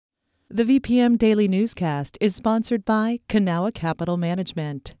The VPM Daily Newscast is sponsored by Kanawha Capital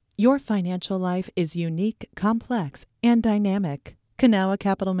Management. Your financial life is unique, complex, and dynamic. Kanawha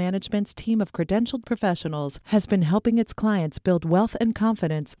Capital Management's team of credentialed professionals has been helping its clients build wealth and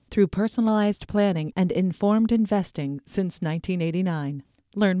confidence through personalized planning and informed investing since 1989.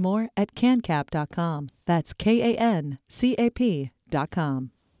 Learn more at cancap.com. That's KANCAP.com.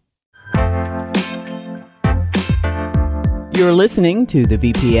 You're listening to the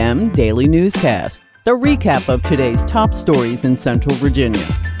VPM Daily Newscast, the recap of today's top stories in Central Virginia.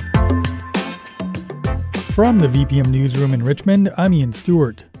 From the VPM Newsroom in Richmond, I'm Ian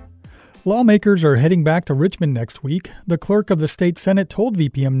Stewart. Lawmakers are heading back to Richmond next week. The clerk of the state Senate told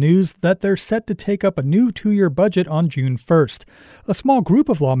VPM News that they're set to take up a new 2-year budget on June 1st. A small group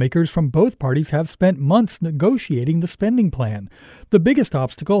of lawmakers from both parties have spent months negotiating the spending plan. The biggest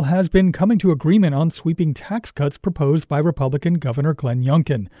obstacle has been coming to agreement on sweeping tax cuts proposed by Republican Governor Glenn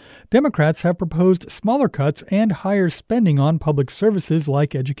Youngkin. Democrats have proposed smaller cuts and higher spending on public services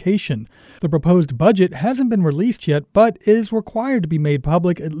like education. The proposed budget hasn't been released yet, but is required to be made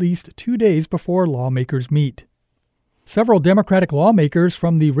public at least 2 days before lawmakers meet. Several Democratic lawmakers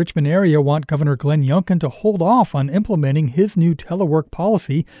from the Richmond area want Governor Glenn Youngkin to hold off on implementing his new telework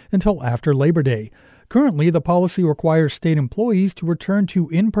policy until after Labor Day. Currently, the policy requires state employees to return to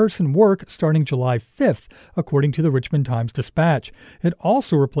in-person work starting July 5th, according to the Richmond Times-Dispatch. It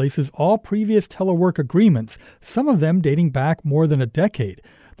also replaces all previous telework agreements, some of them dating back more than a decade.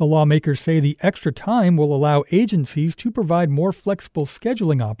 The lawmakers say the extra time will allow agencies to provide more flexible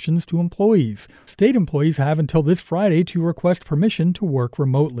scheduling options to employees. State employees have until this Friday to request permission to work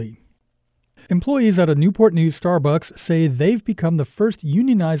remotely. Employees at a Newport News Starbucks say they've become the first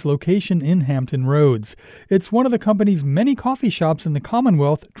unionized location in Hampton Roads. It's one of the company's many coffee shops in the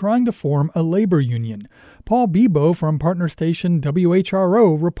Commonwealth trying to form a labor union. Paul Bebo from partner station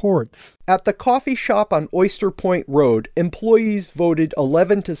WHRO reports. At the coffee shop on Oyster Point Road, employees voted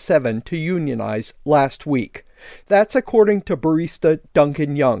 11-7 to unionize last week. That's according to barista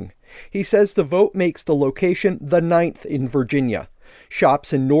Duncan Young. He says the vote makes the location the 9th in Virginia.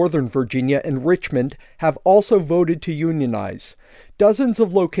 Shops in Northern Virginia and Richmond have also voted to unionize. Dozens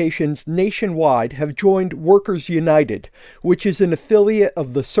of locations nationwide have joined Workers United, which is an affiliate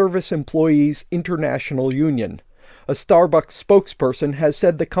of the Service Employees International Union. A Starbucks spokesperson has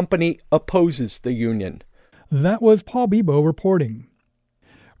said the company opposes the union. That was Paul Bebo reporting.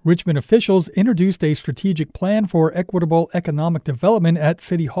 Richmond officials introduced a strategic plan for equitable economic development at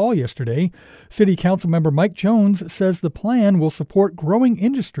City Hall yesterday. City Council member Mike Jones says the plan will support growing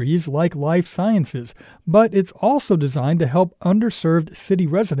industries like life sciences, but it's also designed to help underserved city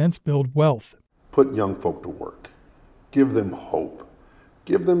residents build wealth. Put young folk to work. Give them hope.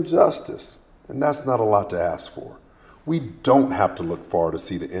 Give them justice. And that's not a lot to ask for. We don't have to look far to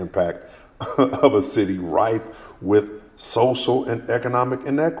see the impact of a city rife with social and economic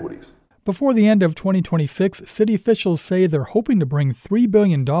inequities. Before the end of 2026, city officials say they're hoping to bring $3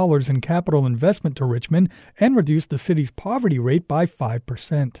 billion in capital investment to Richmond and reduce the city's poverty rate by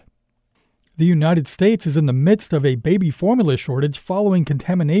 5%. The United States is in the midst of a baby formula shortage following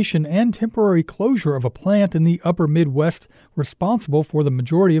contamination and temporary closure of a plant in the upper Midwest responsible for the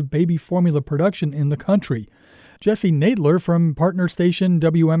majority of baby formula production in the country. Jesse Nadler from partner station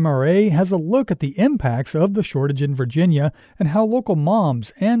WMRA has a look at the impacts of the shortage in Virginia and how local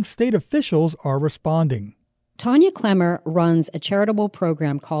moms and state officials are responding. Tanya Clemmer runs a charitable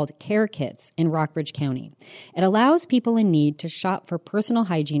program called Care Kits in Rockbridge County. It allows people in need to shop for personal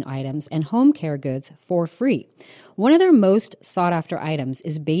hygiene items and home care goods for free. One of their most sought-after items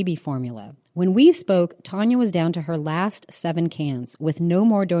is baby formula. When we spoke, Tanya was down to her last 7 cans with no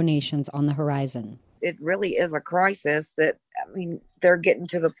more donations on the horizon. It really is a crisis that, they're getting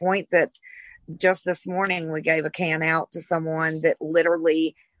to the point that just this morning we gave a can out to someone that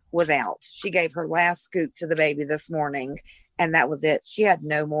literally was out. She gave her last scoop to the baby this morning, and that was it. She had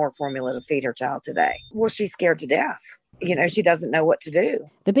no more formula to feed her child today. Well, she's scared to death. She doesn't know what to do.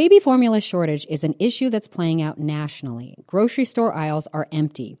 The baby formula shortage is an issue that's playing out nationally. Grocery store aisles are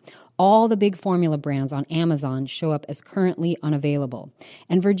empty. All the big formula brands on Amazon show up as currently unavailable.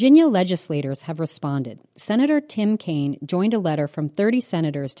 And Virginia legislators have responded. Senator Tim Kaine joined a letter from 30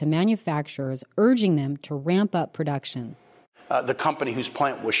 senators to manufacturers urging them to ramp up production. The company whose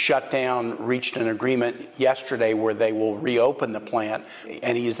plant was shut down reached an agreement yesterday where they will reopen the plant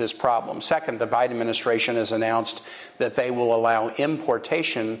and ease this problem. Second, the Biden administration has announced that they will allow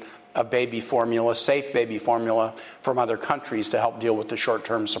importation of baby formula, safe baby formula, from other countries to help deal with the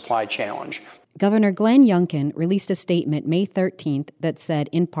short-term supply challenge. Governor Glenn Youngkin released a statement May 13th that said,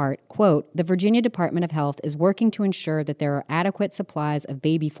 in part, quote, "The Virginia Department of Health is working to ensure that there are adequate supplies of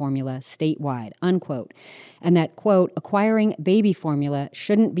baby formula statewide," unquote, and that, quote, "acquiring baby formula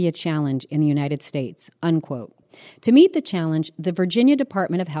shouldn't be a challenge in the United States," unquote. To meet the challenge, the Virginia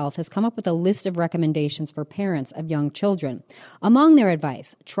Department of Health has come up with a list of recommendations for parents of young children. Among their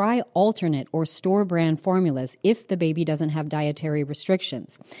advice, try alternate or store-brand formulas if the baby doesn't have dietary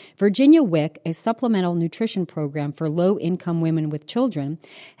restrictions. Virginia WIC, a supplemental nutrition program for low-income women with children,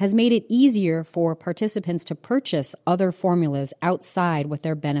 has made it easier for participants to purchase other formulas outside what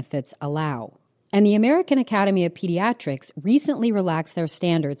their benefits allow. And the American Academy of Pediatrics recently relaxed their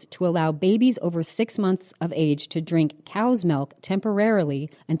standards to allow babies over 6 months of age to drink cow's milk temporarily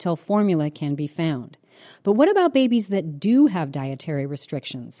until formula can be found. But what about babies that do have dietary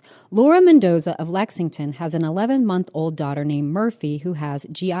restrictions? Laura Mendoza of Lexington has an 11-month-old daughter named Murphy who has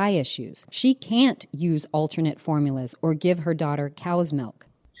GI issues. She can't use alternate formulas or give her daughter cow's milk.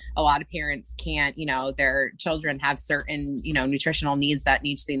 A lot of parents can't, their children have certain, nutritional needs that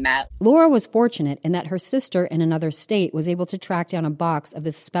need to be met. Laura was fortunate in that her sister in another state was able to track down a box of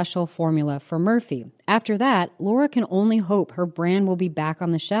this special formula for Murphy. After that, Laura can only hope her brand will be back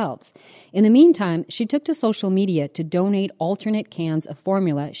on the shelves. In the meantime, she took to social media to donate alternate cans of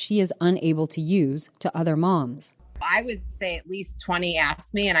formula she is unable to use to other moms. I would say at least 20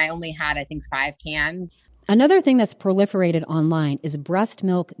 asked me, and I only had, 5 cans. Another thing that's proliferated online is breast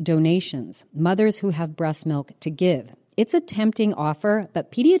milk donations, mothers who have breast milk to give. It's a tempting offer,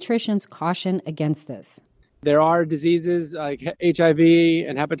 but pediatricians caution against this. There are diseases like HIV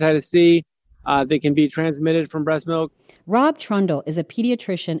and hepatitis C. They can be transmitted from breast milk. Rob Trundle is a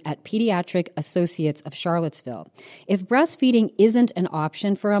pediatrician at Pediatric Associates of Charlottesville. If breastfeeding isn't an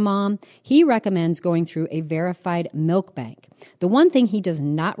option for a mom, he recommends going through a verified milk bank. The one thing he does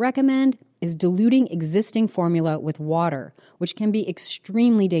not recommend is diluting existing formula with water, which can be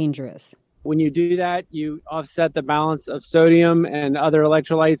extremely dangerous. When you do that, you offset the balance of sodium and other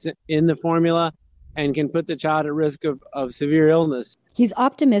electrolytes in the formula and can put the child at risk of severe illness. He's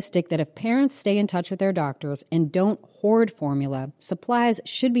optimistic that if parents stay in touch with their doctors and don't hoard formula, supplies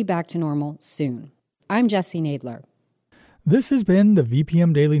should be back to normal soon. I'm Jesse Nadler. This has been the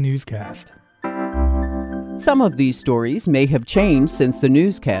VPM Daily Newscast. Some of these stories may have changed since the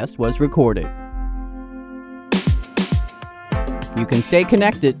newscast was recorded. You can stay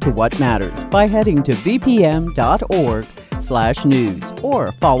connected to what matters by heading to vpm.org/news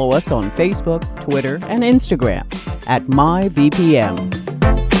or follow us on Facebook, Twitter, and Instagram at MyVPM.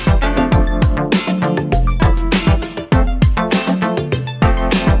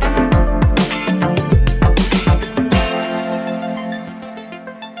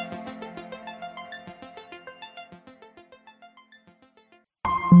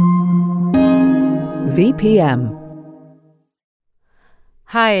 VPM.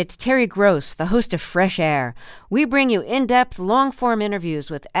 Hi, it's Terry Gross, the host of Fresh Air. We bring you in-depth, long-form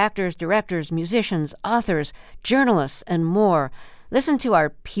interviews with actors, directors, musicians, authors, journalists, and more. Listen to our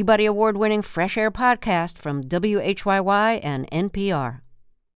Peabody Award-winning Fresh Air podcast from WHYY and NPR.